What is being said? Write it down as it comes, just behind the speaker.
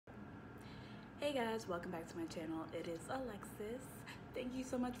Hey guys, welcome back to my channel. It is Alexis. Thank you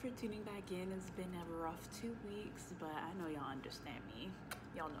so much for tuning back in. It's been a rough 2 weeks, but I know y'all understand me.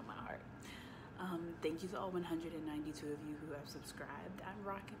 Y'all know my heart. Thank you to all 192 of you who have subscribed. I'm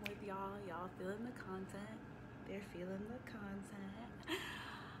rocking with y'all. Y'all feeling the content. They're feeling the content.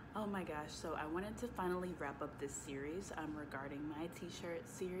 Oh my gosh, so I wanted to finally wrap up this series regarding my t-shirt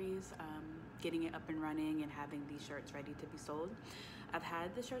series, getting it up and running and having these shirts ready to be sold. I've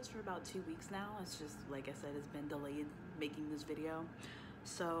had the shirts for about 2 weeks now. It's just, like I said, it's been delayed making this video.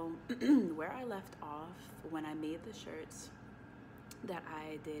 So where I left off when I made the shirts that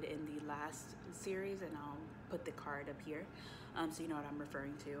I did in the last series, and I'll put the card up here so you know what I'm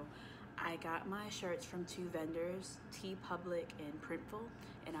referring to. I got my shirts from two vendors, TeePublic and Printful,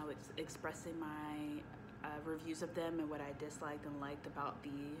 and I was expressing my reviews of them and what I disliked and liked about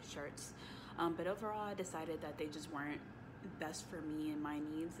the shirts. But overall, I decided that they just weren't best for me and my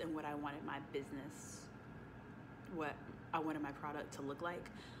needs and what I wanted my business, what I wanted my product to look like.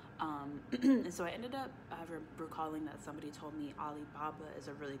 And so I ended up recalling that somebody told me Alibaba is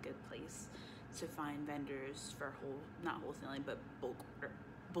a really good place to find vendors for not wholesaling, but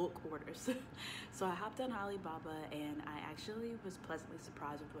bulk orders. So I hopped on Alibaba and I actually was pleasantly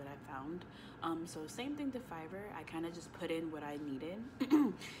surprised with what I found. So same thing to Fiverr. I kind of just put in what I needed.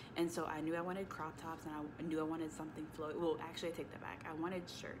 And so I knew I wanted crop tops, and I knew I wanted something flowy. Well, actually I take that back. I wanted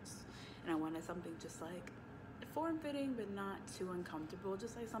shirts, and I wanted something just like form-fitting but not too uncomfortable,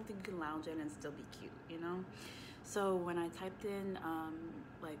 just like something you can lounge in and still be cute, you know? So when I typed in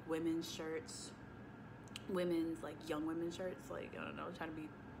like women's shirts, like young women's shirts, like, I don't know, trying to be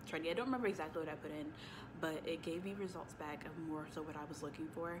trendy. I don't remember exactly what I put in, but it gave me results back of more so what I was looking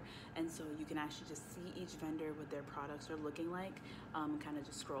for. And so you can actually just see each vendor what their products are looking like, kind of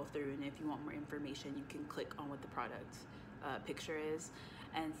just scroll through, and if you want more information you can click on what the product picture is.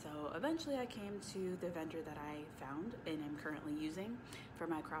 And so eventually I came to the vendor that I found and am currently using for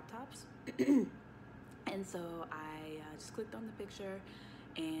my crop tops. And so I just clicked on the picture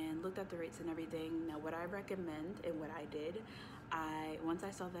and looked at the rates and everything. Now what I recommend and what I did, once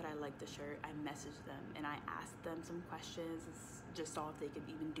I saw that I liked the shirt, I messaged them and I asked them some questions, just saw if they could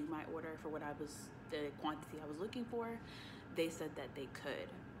even do my order for the quantity I was looking for. They said that they could.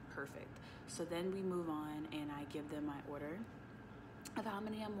 Perfect. So then we move on and I give them my order of how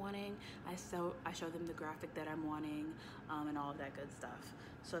many I'm wanting. I show them the graphic that I'm wanting, and all of that good stuff.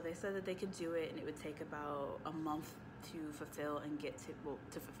 So they said that they could do it and it would take about a month to fulfill and get to, well,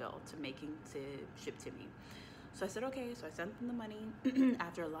 to ship to me. So I said okay. So I sent them the money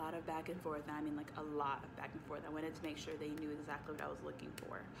after a lot of back and forth, and I mean like a lot of back and forth. I wanted to make sure they knew exactly what I was looking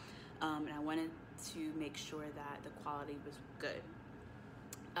for, and I wanted to make sure that the quality was good.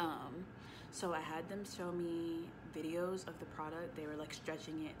 So I had them show me videos of the product. They were like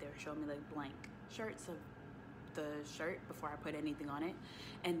stretching it. They were showing me like blank shirts of the shirt before I put anything on it,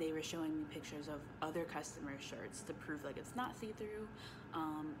 and they were showing me pictures of other customers' shirts to prove like it's not see-through,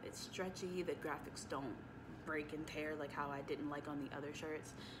 it's stretchy, the graphics don't break and tear like how I didn't like on the other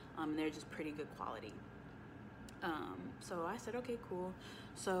shirts. They're just pretty good quality. So I said, okay, cool.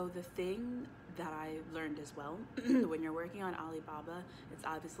 So the thing that I learned as well, when you're working on Alibaba, it's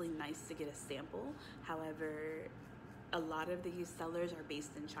obviously nice to get a sample. However, a lot of these sellers are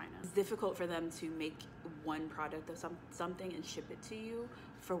based in China. It's difficult for them to make one product of something and ship it to you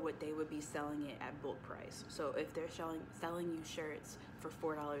for what they would be selling it at bulk price. So if they're selling you shirts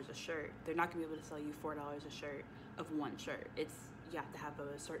for $4 a shirt, they're not gonna be able to sell you $4 a shirt of one shirt. You have to have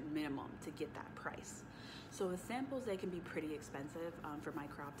a certain minimum to get that price. So with samples, they can be pretty expensive. For my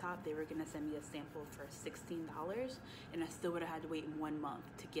crop top, they were gonna send me a sample for $16, and I still would have had to wait 1 month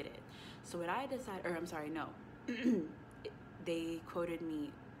to get it. So what I decided, or I'm sorry, no, they quoted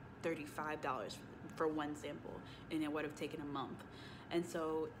me $35 for one sample, and it would have taken a month. And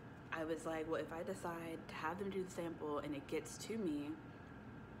so I was like, well, if I decide to have them do the sample and it gets to me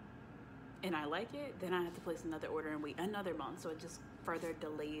and I like it, then I have to place another order and wait another month. So it just further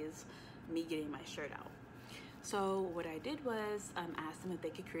delays me getting my shirt out. So what I did was asked them if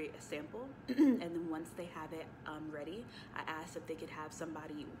they could create a sample, and then once they have it ready, I asked if they could have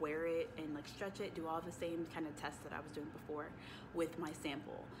somebody wear it and like stretch it, do all the same kind of tests that I was doing before with my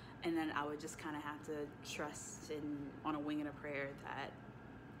sample. And then I would just kind of have to trust on a wing and a prayer that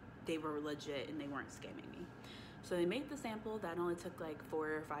they were legit and they weren't scamming me. So they made the sample. That only took like 4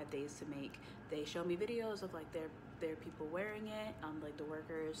 or 5 days to make. They showed me videos of like their people wearing it, like the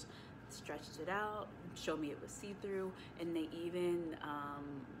workers. stretched it out, showed me it was see-through, and they even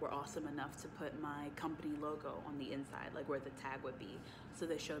were awesome enough to put my company logo on the inside, like where the tag would be. So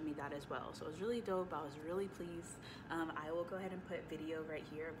they showed me that as well. So it was really dope. I was really pleased. I will go ahead and put video right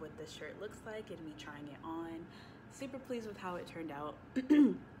here of what this shirt looks like and me trying it on. Super pleased with how it turned out.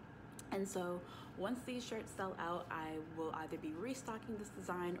 And so once these shirts sell out, I will either be restocking this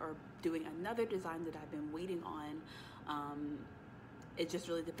design or doing another design that I've been waiting on. It just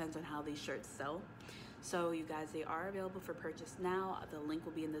really depends on how these shirts sell. So you guys, they are available for purchase now. The link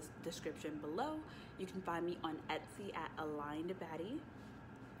will be in the description below. You can find me on Etsy at AlignedBaddie.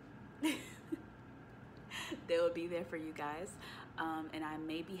 They will be there for you guys. And I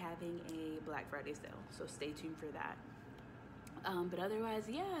may be having a Black Friday sale, so stay tuned for that. But otherwise,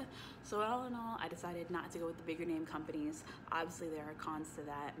 yeah. So all in all, I decided not to go with the bigger name companies. Obviously, there are cons to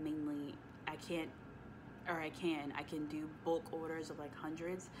that. Mainly, I can do bulk orders of like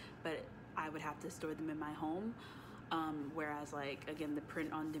hundreds, but I would have to store them in my home. Whereas like, again, the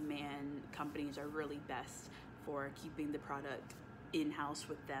print on demand companies are really best for keeping the product in-house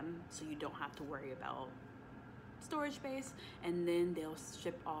with them, so you don't have to worry about storage space, and then they'll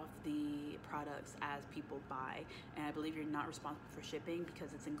ship off the products as people buy, and I believe you're not responsible for shipping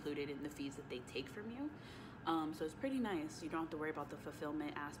because it's included in the fees that they take from you. So it's pretty nice. You don't have to worry about the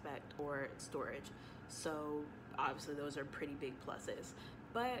fulfillment aspect or storage. So obviously those are pretty big pluses,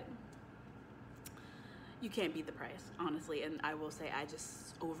 but you can't beat the price, honestly. And I will say, I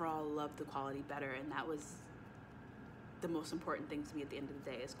just overall love the quality better, and that was the most important thing to me at the end of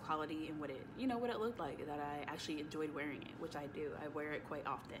the day, is quality and what it, you know, what it looked like, that I actually enjoyed wearing it, which I do. I wear it quite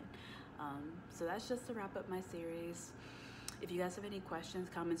often. So that's just to wrap up my series. If you guys have any questions,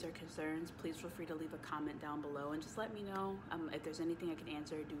 comments, or concerns, please feel free to leave a comment down below and just let me know. If there's anything I can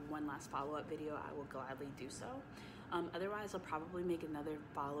answer, do one last follow-up video, I will gladly do so. Otherwise, I'll probably make another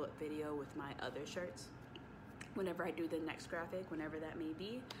follow-up video with my other shirts whenever I do the next graphic, whenever that may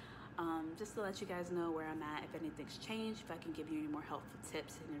be. Just to let you guys know where I'm at, if anything's changed, if I can give you any more helpful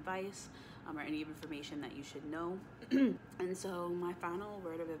tips and advice, or any information that you should know. And so my final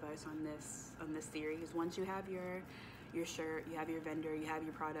word of advice on this series, once you have your shirt, you have your vendor, you have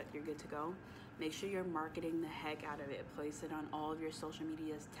your product, you're good to go. Make sure you're marketing the heck out of it. Place it on all of your social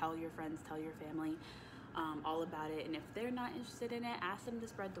medias. Tell your friends, tell your family all about it. And if they're not interested in it, ask them to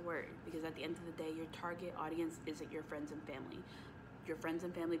spread the word, because at the end of the day, your target audience isn't your friends and family. Your friends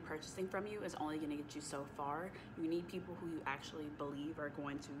and family purchasing from you is only going to get you so far. You need people who you actually believe are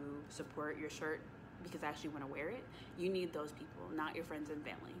going to support your shirt because they actually want to wear it. You need those people, not your friends and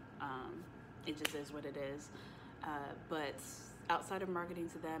family. It just is what it is. But outside of marketing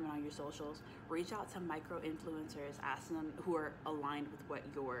to them and on your socials, reach out to micro influencers, ask them who are aligned with what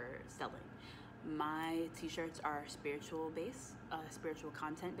you're selling. My t-shirts are spiritual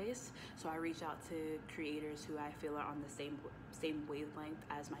content based, so I reach out to creators who I feel are on the same wavelength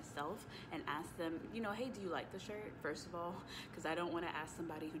as myself and ask them, you know, hey, do you like the shirt, first of all? Because I don't want to ask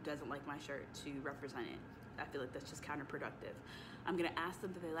somebody who doesn't like my shirt to represent it. I feel like that's just counterproductive. I'm gonna ask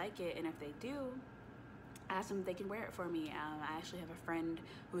them if they like it, and if they do, ask them if they can wear it for me. I actually have a friend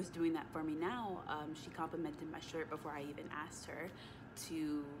who is doing that for me now. She complimented my shirt before I even asked her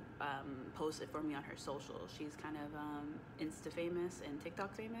to post it for me on her social. She's kind of Insta famous and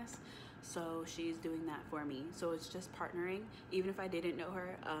TikTok famous, so she's doing that for me. So it's just partnering. Even if I didn't know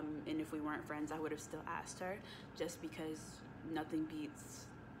her, and if we weren't friends, I would have still asked her, just because nothing beats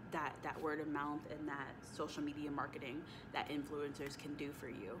that word of mouth and that social media marketing that influencers can do for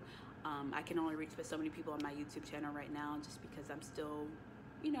you. I can only reach with so many people on my YouTube channel right now, just because I'm still,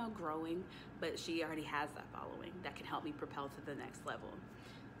 you know, growing, but she already has that following that can help me propel to the next level.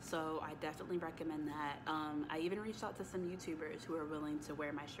 So I definitely recommend that. I even reached out to some YouTubers who are willing to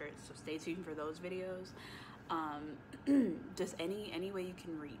wear my shirts, so stay tuned for those videos. Just any way you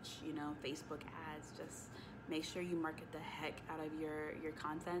can reach, you know, Facebook ads, just make sure you market the heck out of your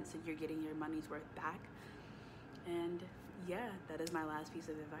content so you're getting your money's worth back. And yeah, that is my last piece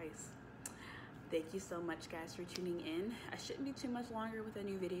of advice. Thank you so much, guys, for tuning in. I shouldn't be too much longer with a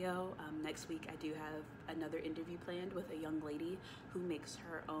new video. Next week, I do have another interview planned with a young lady who makes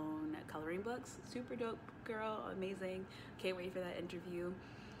her own coloring books. Super dope girl, amazing. Can't wait for that interview.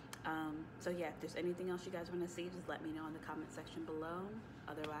 So yeah, if there's anything else you guys want to see, just let me know in the comment section below.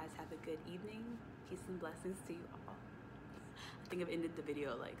 Otherwise, have a good evening. Peace and blessings to you all. I think I've ended the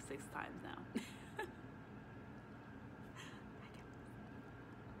video like 6 times now.